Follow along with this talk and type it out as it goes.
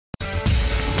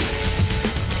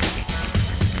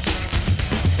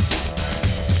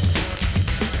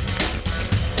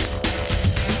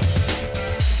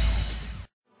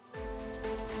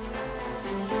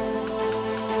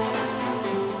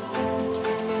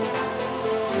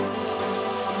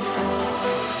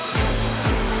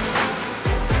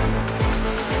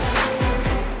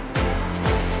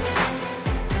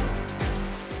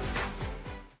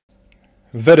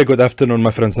Very good afternoon, my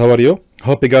friends. How are you?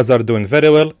 Hope you guys are doing very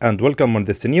well, and welcome on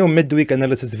this new midweek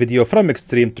analysis video from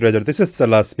Extreme Trader. This is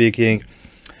Salah speaking.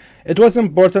 It was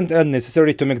important and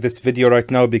necessary to make this video right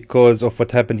now because of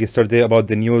what happened yesterday about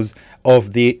the news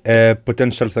of the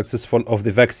potential successful of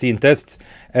the vaccine test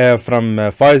from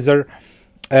Pfizer.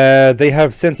 They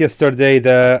have sent yesterday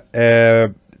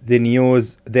the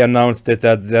news. They announced that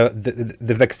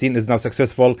the vaccine is now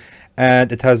successful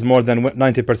and it has more than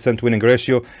 90% winning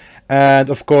ratio. And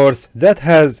of course, that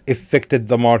has affected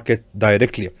the market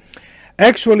directly.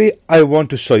 Actually, I want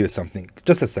to show you something.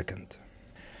 Just a second.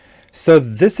 So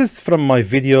this is from my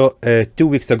video 2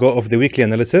 weeks ago of the weekly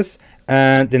analysis.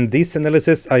 And in this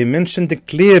analysis, I mentioned it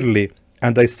clearly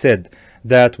and I said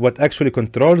that what actually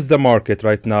controls the market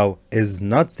right now is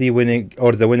not the winning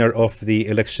or the winner of the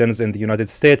elections in the United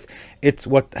States. It's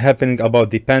what happening about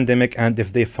the pandemic and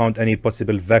if they found any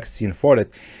possible vaccine for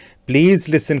it. Please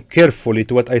listen carefully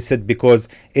to what I said because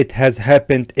it has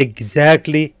happened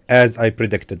exactly as I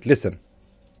predicted. Listen.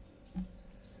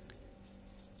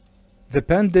 The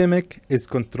pandemic is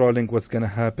controlling what's going to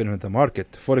happen in the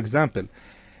market. For example,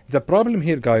 the problem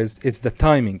here, guys, is the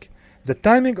timing. The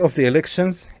timing of the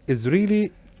elections is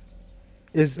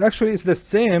actually the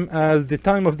same as the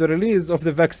time of the release of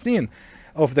the vaccine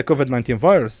of the COVID-19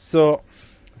 virus. So,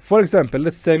 for example,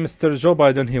 let's say Mr. Joe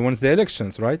Biden, he wins the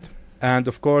elections, right? And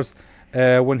of course,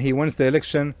 when he wins the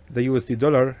election, the USD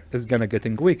dollar is gonna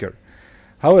getting weaker.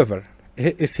 However,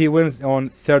 if he wins on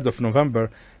 3rd of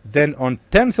November, then on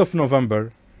 10th of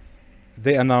November,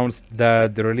 they announced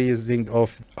that the releasing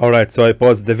of... Alright, so I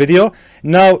paused the video.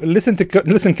 Now, listen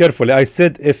carefully. I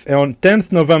said if on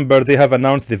 10th November, they have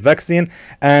announced the vaccine,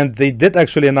 and they did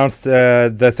actually announce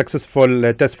the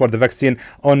successful test for the vaccine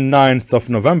on 9th of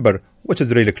November, which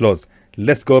is really close.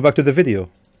 Let's go back to the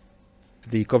video.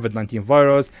 The COVID-19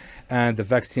 virus and the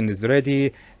vaccine is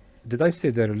ready. Did I say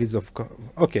the release of...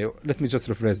 Okay, let me just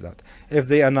rephrase that. If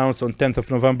they announce on 10th of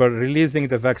November releasing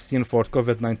the vaccine for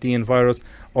COVID-19 virus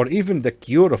or even the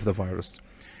cure of the virus,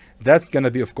 that's going to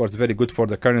be, of course, very good for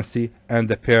the currency and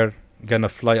the pair going to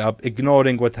fly up,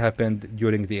 ignoring what happened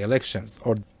during the elections.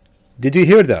 Or did you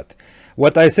hear that?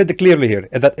 What I said clearly here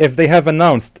is that if they have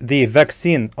announced the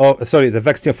vaccine, the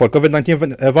vaccine for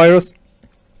COVID-19 virus,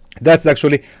 that's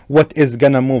actually what is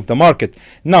gonna move the market.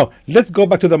 Now let's go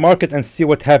back to the market and see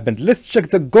what happened. Let's check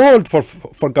the gold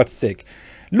for God's sake.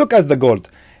 Look at the gold.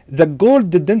 The gold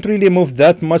didn't really move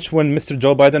that much when Mr.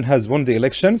 Joe Biden has won the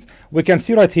elections. We can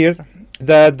see right here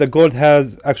that the gold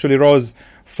has actually rose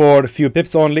for a few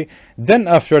pips only. Then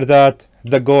after that,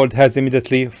 the gold has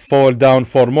immediately fall down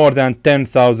for more than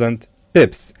 10,000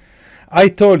 pips. I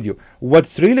told you,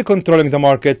 what's really controlling the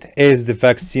market is the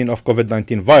vaccine of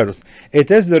COVID-19 virus.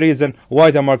 It is the reason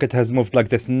why the market has moved like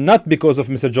this, not because of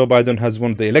Mr. Joe Biden has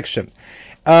won the elections.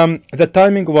 The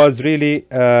timing was really,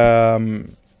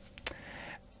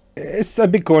 it's a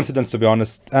big coincidence, to be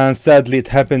honest. And sadly, it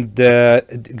happened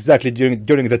exactly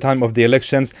during the time of the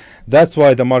elections. That's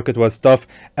why the market was tough.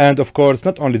 And of course,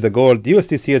 not only the gold,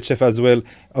 USD CHF as well.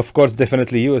 Of course,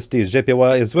 definitely USD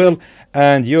JPY as well.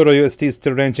 And Euro USD is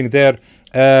still ranging there.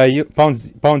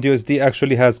 Pound USD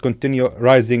actually has continued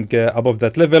rising above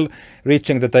that level,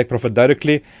 reaching the take profit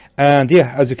directly. And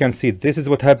yeah, as you can see, this is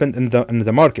what happened in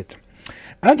the market.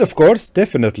 And of course,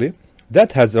 definitely,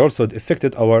 that has also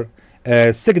affected our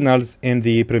signals in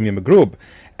the premium group.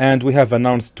 And we have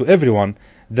announced to everyone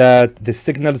that the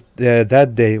signals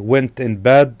that day went in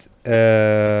bad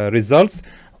results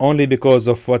only because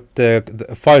of what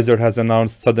Pfizer has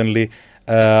announced suddenly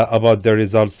about the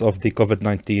results of the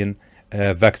COVID-19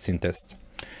 vaccine test.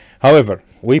 However,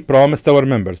 we promised our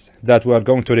members that we are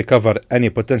going to recover any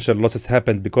potential losses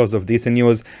happened because of this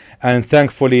news, and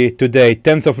thankfully today,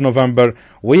 10th of November,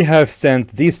 we have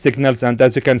sent these signals, and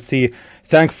as you can see,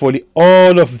 thankfully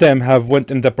all of them have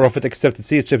went in the profit except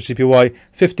CHF JPY,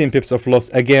 15 pips of loss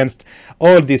against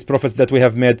all these profits that we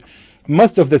have made.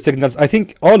 Most of the signals, I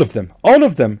think all of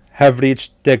them have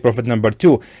reached take profit number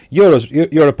 2.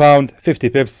 Euro pound 50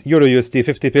 pips, Euro USD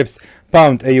 50 pips,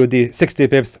 pound AUD 60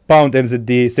 pips, pound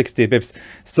NZD 60 pips.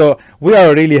 So we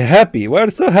are really happy. We are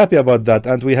so happy about that,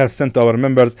 and we have sent to our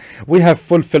members. We have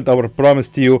fulfilled our promise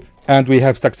to you, and we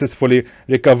have successfully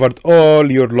recovered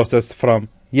all your losses from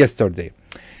yesterday.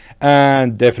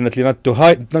 And definitely not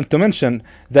to mention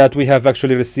that we have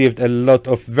actually received a lot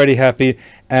of very happy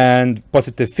and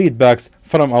positive feedbacks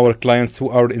from our clients who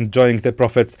are enjoying the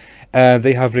profits, and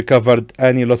they have recovered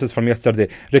any losses from yesterday,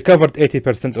 recovered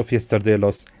 80% of yesterday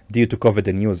loss due to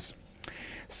COVID news.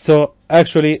 So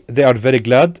actually they are very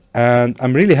glad, and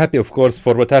I'm really happy, of course,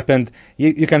 for what happened.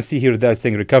 You can see here they're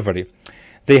saying recovery.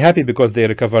 They happy because they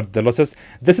recovered the losses.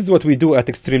 This is what we do at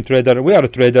Extreme Trader. We are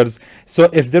traders, so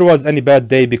if there was any bad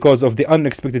day because of the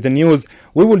unexpected news,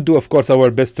 we will do of course our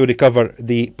best to recover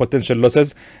the potential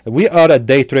losses. We are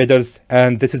day traders,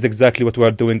 and this is exactly what we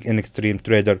are doing in Extreme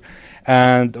Trader.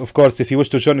 And of course, if you wish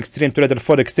to join Extreme Trader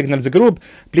Forex Signals group,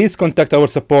 please contact our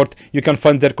support. You can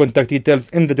find their contact details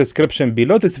in the description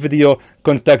below this video.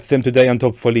 Contact them today, and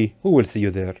hopefully we will see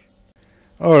you there.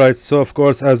 Alright, so of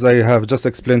course, as I have just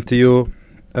explained to you,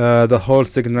 the whole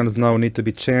signals now need to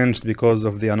be changed because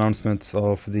of the announcements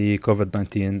of the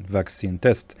COVID-19 vaccine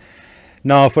test.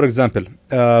 Now, for example,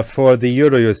 for the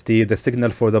Euro USD, the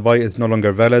signal for the buy is no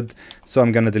longer valid, so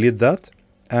I'm gonna delete that.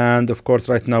 And of course,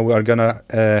 right now we are gonna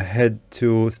head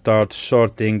to start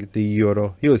shorting the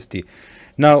Euro USD.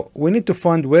 Now, we need to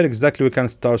find where exactly we can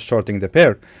start shorting the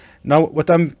pair. Now, what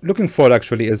I'm looking for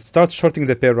actually is start shorting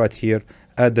the pair right here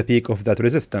at the peak of that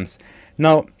resistance.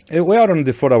 Now, we are on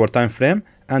the 4-hour time frame,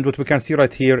 and what we can see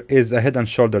right here is a head and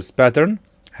shoulders pattern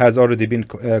has already been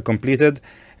completed,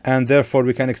 and therefore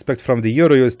we can expect from the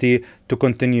Euro USD to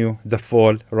continue the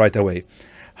fall right away.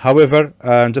 However,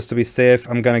 just to be safe,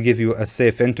 I'm gonna give you a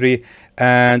safe entry,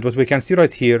 and what we can see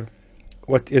right here,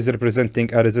 what is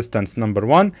representing a resistance number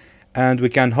 1, and we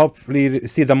can hopefully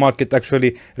see the market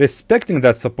actually respecting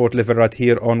that support level right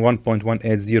here on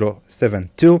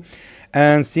 1.18072,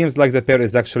 and seems like the pair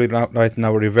is actually right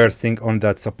now reversing on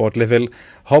that support level.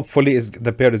 Hopefully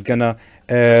the pair is gonna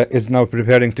is now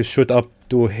preparing to shoot up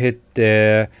to hit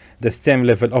the same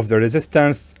level of the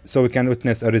resistance, so we can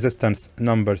witness a resistance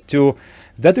number 2.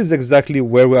 That is exactly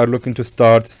where we are looking to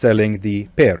start selling the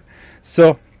pair.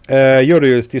 So Euro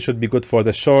USD should be good for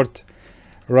the short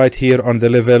right here on the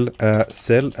level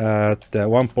sell at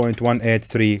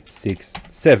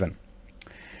 1.18367.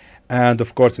 And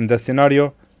of course, in that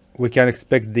scenario, we can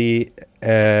expect the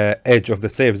edge of the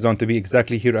safe zone to be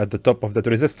exactly here at the top of that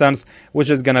resistance, which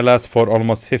is gonna last for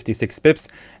almost 56 pips,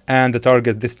 and the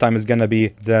target this time is gonna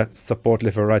be the support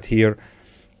level right here.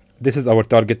 This is our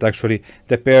target actually.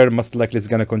 The pair most likely is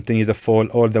gonna continue the fall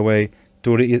all the way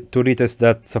to retest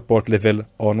that support level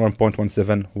on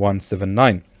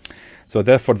 1.17179. So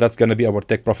therefore, that's gonna be our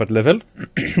take profit level.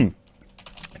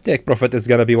 Take profit is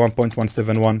gonna be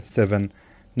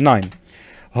 1.17179.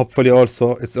 Hopefully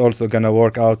also it's also gonna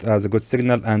work out as a good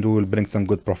signal, and we will bring some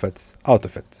good profits out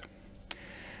of it.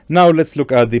 Now let's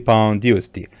look at the pound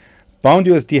USD. Pound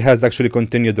USD has actually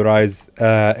continued to rise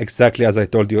exactly as I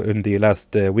told you in the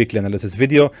last weekly analysis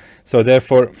video. So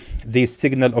therefore, the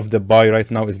signal of the buy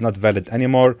right now is not valid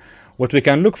anymore. What we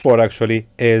can look for actually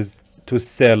is to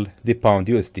sell the pound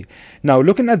USD. Now,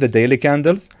 looking at the daily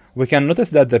candles, we can notice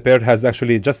that the pair has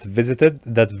actually just visited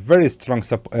that very strong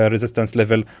resistance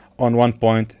level on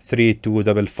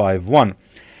 1.32551,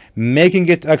 making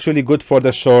it actually good for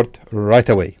the short right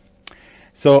away.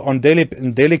 So on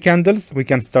daily candles, we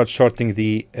can start shorting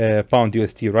the pound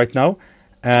USD right now,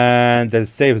 and the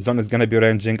safe zone is going to be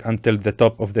ranging until the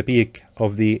top of the peak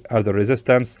of the other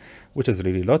resistance, which is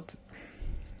really lot.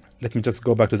 Let me just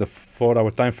go back to the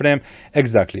 4-hour time frame.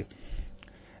 Exactly.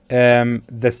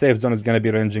 The safe zone is going to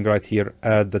be ranging right here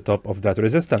at the top of that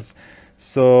resistance,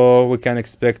 so we can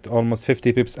expect almost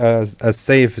 50 pips as a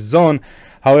safe zone.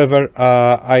 However,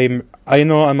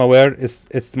 I'm aware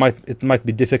it might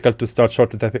be difficult to start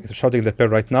shorting the pair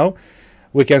right now.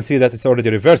 We can see that it's already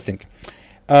reversing.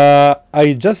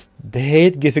 I just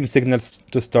hate giving signals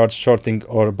to start shorting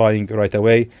or buying right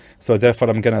away, so therefore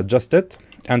I'm gonna adjust it,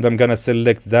 and I'm gonna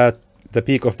select that the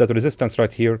peak of that resistance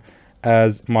right here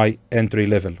as my entry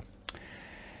level.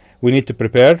 We need to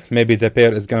prepare. Maybe the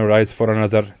pair is going to rise for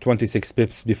another 26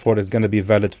 pips before it's going to be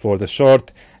valid for the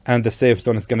short, and the safe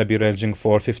zone is going to be ranging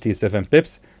for 57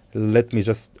 pips. Let me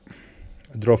just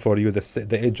draw for you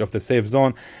the edge of the safe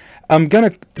zone. I'm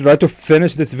going to try to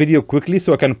finish this video quickly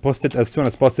so I can post it as soon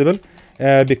as possible,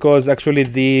 because actually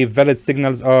the valid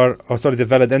signals are, the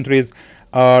valid entries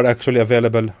are actually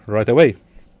available right away.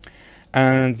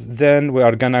 And then we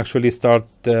are gonna actually start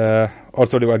we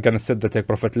are gonna set the take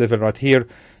profit level right here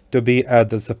to be at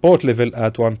the support level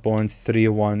at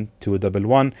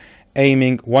 1.31211,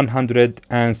 aiming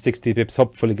 160 pips,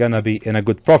 hopefully gonna be in a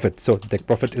good profit. So take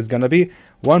profit is gonna be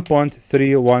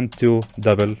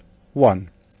 1.31211.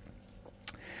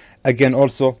 Again,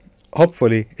 also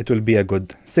hopefully it will be a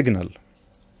good signal.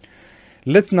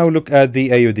 Let's now look at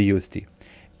the AUD USD.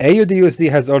 AUD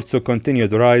USD has also continued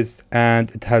to rise,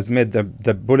 and it has made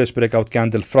the bullish breakout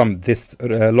candle from this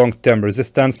long-term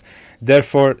resistance.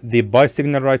 Therefore, the buy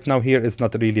signal right now here is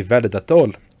not really valid at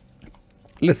all.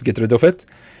 Let's get rid of it,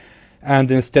 and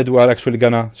instead we are actually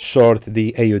gonna short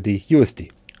the AUD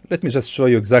USD. Let me just show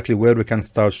you exactly where we can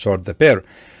start short the pair.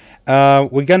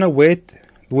 We're gonna wait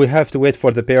we have to wait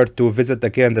for the pair to visit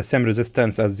again the same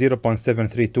resistance as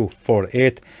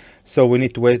 0.73248. So we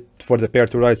need to wait for the pair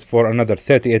to rise for another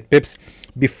 38 pips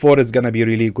before it's gonna be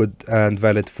really good and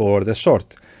valid for the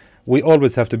short. We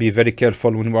always have to be very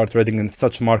careful when we are trading in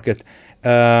such market.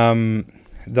 The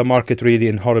market really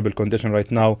in horrible condition right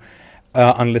now,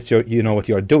 unless you know what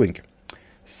you are doing.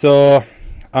 So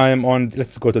I'm on,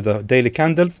 let's go to the daily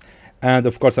candles, and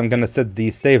of course I'm gonna set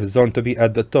the safe zone to be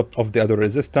at the top of the other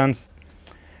resistance,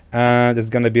 and it's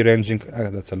gonna be ranging,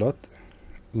 that's a lot,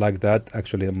 like that,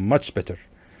 actually much better.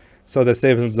 So the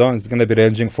safe zone is gonna be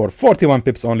ranging for 41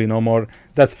 pips only, no more.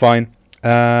 That's fine.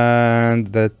 And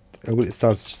that will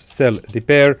start sell the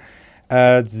pair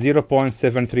at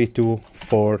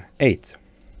 0.73248.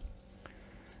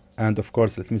 And of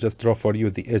course, let me just draw for you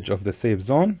the edge of the safe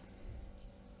zone,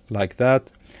 like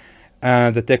that.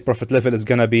 And the take profit level is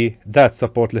gonna be that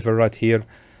support level right here.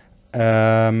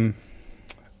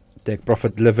 Take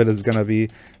profit level is gonna be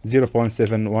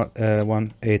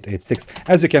 0.71886.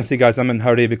 As you can see, guys, I'm in a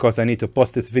hurry because I need to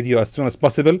post this video as soon as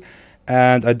possible,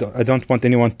 and I don't want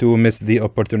anyone to miss the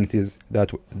opportunities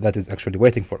that is actually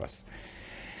waiting for us.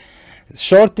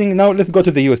 Shorting, now let's go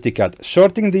to the USD CAD.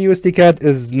 Shorting the USD CAD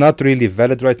is not really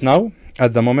valid right now.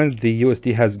 At the moment, the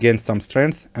USD has gained some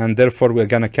strength, and therefore we're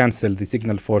gonna cancel the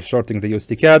signal for shorting the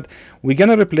USD CAD. We're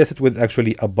gonna replace it with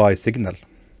actually a buy signal.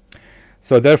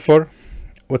 So therefore,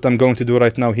 what I'm going to do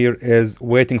right now here is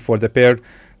waiting for the pair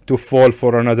to fall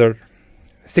for another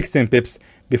 16 pips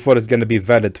before it's going to be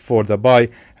valid for the buy.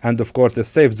 And of course, the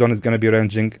safe zone is going to be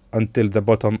ranging until the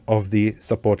bottom of the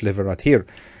support level right here.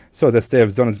 So the safe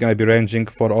zone is going to be ranging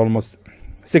for almost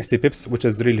 60 pips, which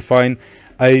is really fine.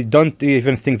 I don't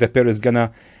even think the pair is going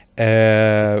to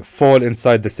fall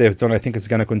inside the safe zone. I think it's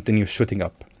going to continue shooting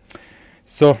up.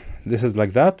 So this is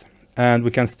like that. And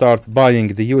we can start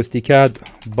buying the USD CAD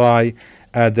by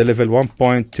at the level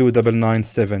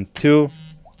 1.29972,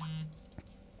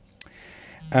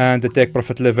 and the take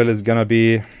profit level is gonna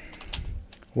be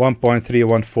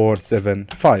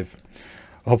 1.31475.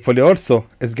 Hopefully also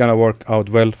it's gonna work out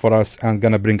well for us and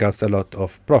gonna bring us a lot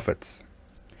of profits.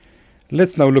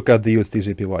 Let's now look at the USD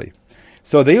JPY.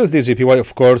 So the USD JPY,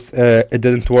 of course, it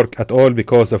didn't work at all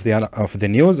because of the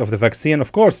news of the vaccine,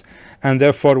 of course, and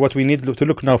therefore what we need to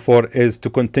look now for is to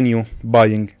continue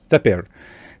buying the pair.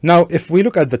 Now, if we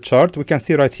look at the chart, we can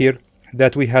see right here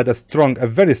that we had a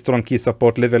very strong key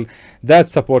support level. That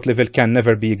support level can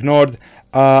never be ignored.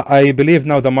 I believe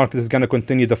now the market is going to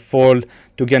continue the fall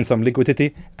to gain some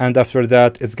liquidity, and after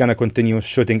that, it's going to continue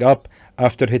shooting up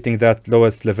after hitting that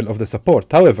lowest level of the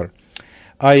support. However,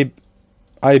 I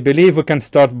believe we can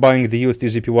start buying the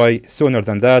USD JPY sooner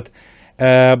than that.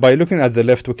 By looking at the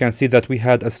left, we can see that we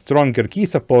had a stronger key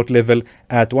support level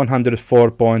at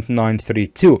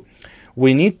 104.932.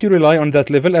 We need to rely on that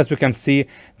level. As we can see,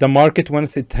 the market,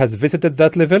 once it has visited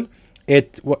that level,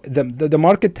 the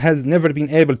market has never been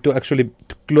able to actually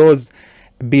close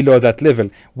below that level.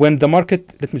 When the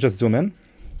market, let me just zoom in.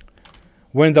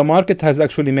 When the market has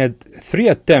actually made 3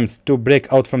 attempts to break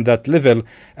out from that level,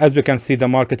 as we can see, the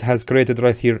market has created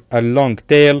right here a long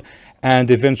tail,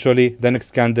 and eventually the next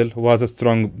candle was a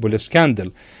strong bullish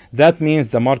candle. That means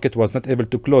the market was not able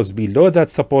to close below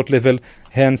that support level.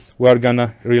 Hence, we are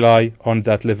gonna rely on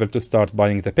that level to start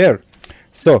buying the pair.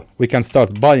 So we can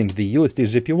start buying the USD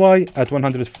JPY at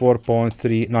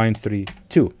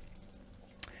 104.3932.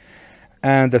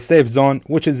 And the safe zone,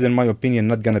 which is in my opinion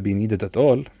not gonna be needed at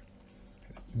all,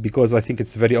 because I think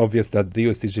it's very obvious that the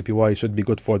USD JPY should be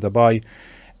good for the buy.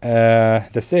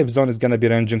 The safe zone is going to be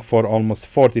ranging for almost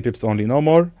 40 pips only, no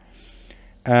more.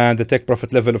 And the take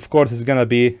profit level, of course, is going to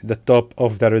be the top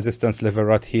of the resistance level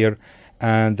right here,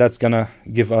 and that's going to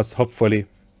give us hopefully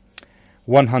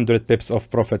 100 pips of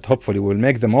profit. Hopefully we'll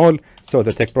make them all. So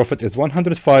the take profit is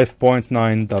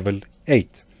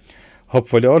 105.988.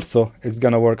 Hopefully also it's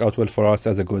going to work out well for us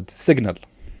as a good signal.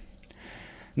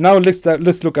 Now let's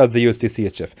look at the USD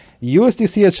CHF. USD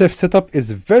CHF setup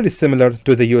is very similar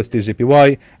to the USD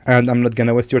JPY, and I'm not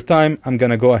gonna waste your time. I'm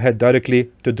gonna go ahead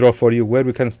directly to draw for you where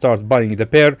we can start buying the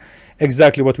pair.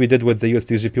 Exactly what we did with the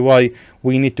USD JPY.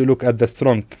 We need to look at the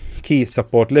strong key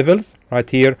support levels right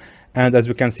here, and as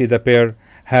we can see, the pair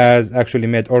has actually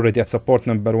made already a support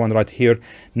number 1 right here.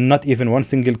 Not even one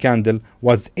single candle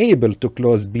was able to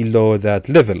close below that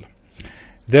level.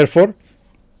 Therefore,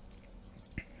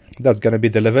 that's going to be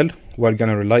the level we're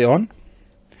going to rely on,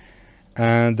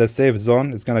 and the safe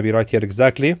zone is going to be right here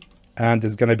exactly, and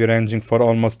it's going to be ranging for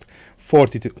almost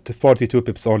 40 to 42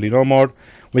 pips only, no more.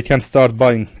 We can start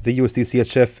buying the USD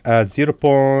CHF at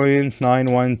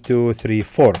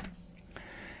 0.91234,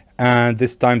 and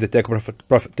this time the take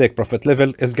profit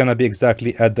level is gonna be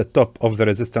exactly at the top of the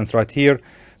resistance right here.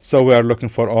 So we are looking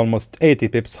for almost 80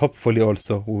 pips. Hopefully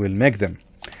also we will make them.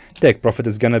 Take profit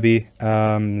is gonna be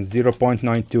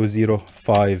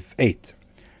 0.92058.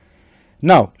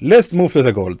 Now let's move to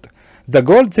the gold. The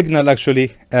gold signal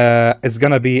actually is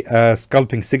gonna be a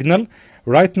scalping signal.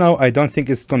 Right now I don't think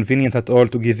it's convenient at all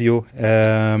to give you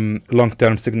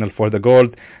long-term signal for the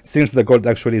gold, since the gold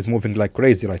actually is moving like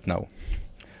crazy right now.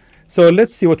 So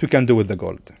let's see what we can do with the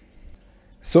gold.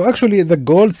 So actually the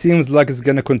gold seems like it's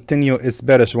going to continue its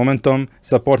bearish momentum,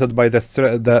 supported by the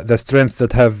strength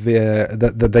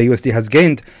that the USD has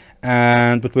gained,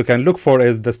 and what we can look for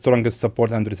is the strongest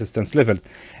support and resistance levels.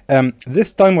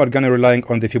 This time we're going to relying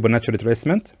on the Fibonacci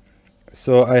retracement.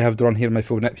 So I have drawn here my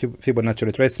Fibonacci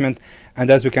retracement, and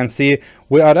as we can see,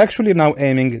 we are actually now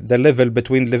aiming the level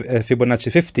between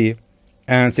Fibonacci 50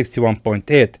 and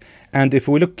 61.8, and if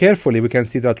we look carefully we can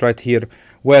see that right here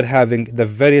we're having the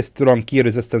very strong key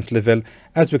resistance level.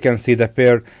 As we can see, the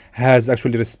pair has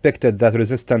actually respected that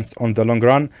resistance on the long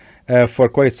run for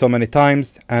quite so many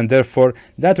times, and therefore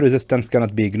that resistance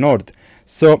cannot be ignored.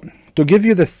 So to give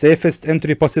you the safest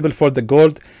entry possible for the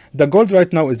gold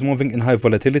right now is moving in high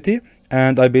volatility,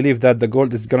 and I believe that the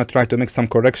gold is gonna try to make some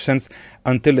corrections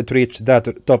until it reach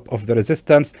that top of the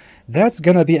resistance. That's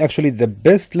gonna be actually the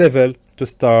best level to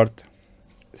start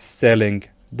selling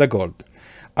the gold.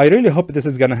 I really hope this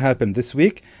is gonna happen this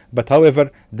week, but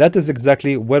however, that is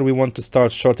exactly where we want to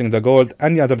start shorting the gold.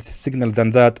 Any other signal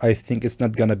than that, I think it's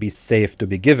not gonna be safe to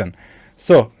be given.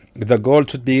 So the gold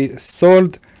should be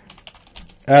sold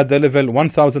at the level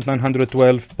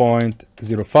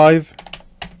 1912.05,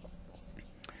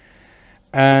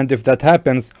 and if that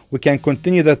happens, we can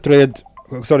continue the trade.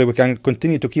 Sorry, we can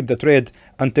continue to keep the trade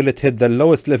until it hit the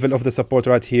lowest level of the support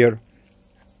right here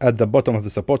at the bottom of the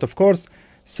support, of course.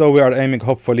 So we are aiming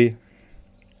hopefully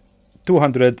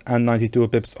 292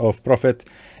 pips of profit.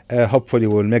 Hopefully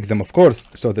we will make them, of course.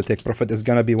 So the take profit is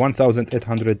gonna be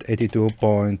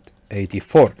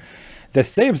 1882.84. The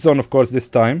safe zone, of course, this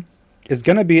time is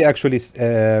gonna be actually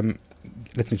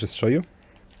let me just show you.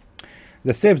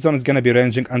 The safe zone is gonna be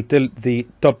ranging until the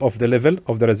top of the level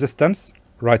of the resistance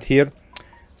right here.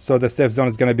 So the safe zone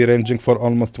is gonna be ranging for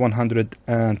almost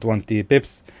 120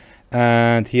 pips.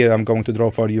 And here I'm going to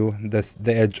draw for you the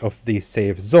edge of the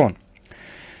safe zone.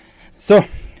 So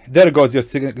there goes your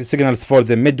signals for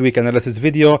the midweek analysis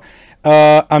video.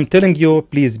 I'm telling you,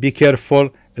 please be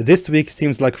careful. This week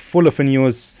seems like full of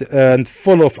news and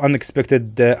full of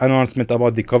unexpected announcement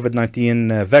about the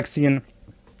COVID-19 vaccine.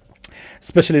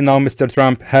 Especially now, Mr.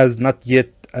 Trump has not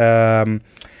yet what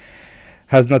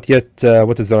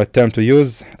is the right term to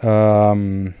use?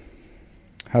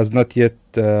 Has not yet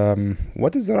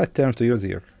what is the right term to use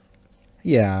here?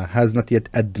 Yeah, has not yet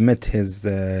admit he's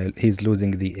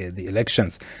losing the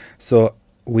elections. So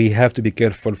we have to be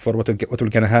careful for what will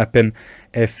gonna happen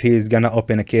if he's gonna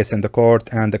open a case in the court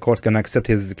and the court can accept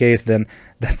his case. Then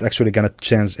that's actually gonna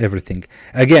change everything.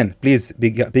 Again, please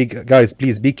guys,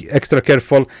 please be extra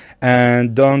careful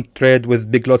and don't trade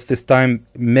with big lots this time.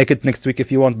 Make it next week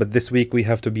if you want, but this week we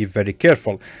have to be very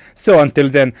careful. So until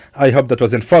then, I hope that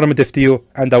was informative to you,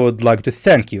 and I would like to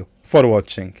thank you for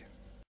watching.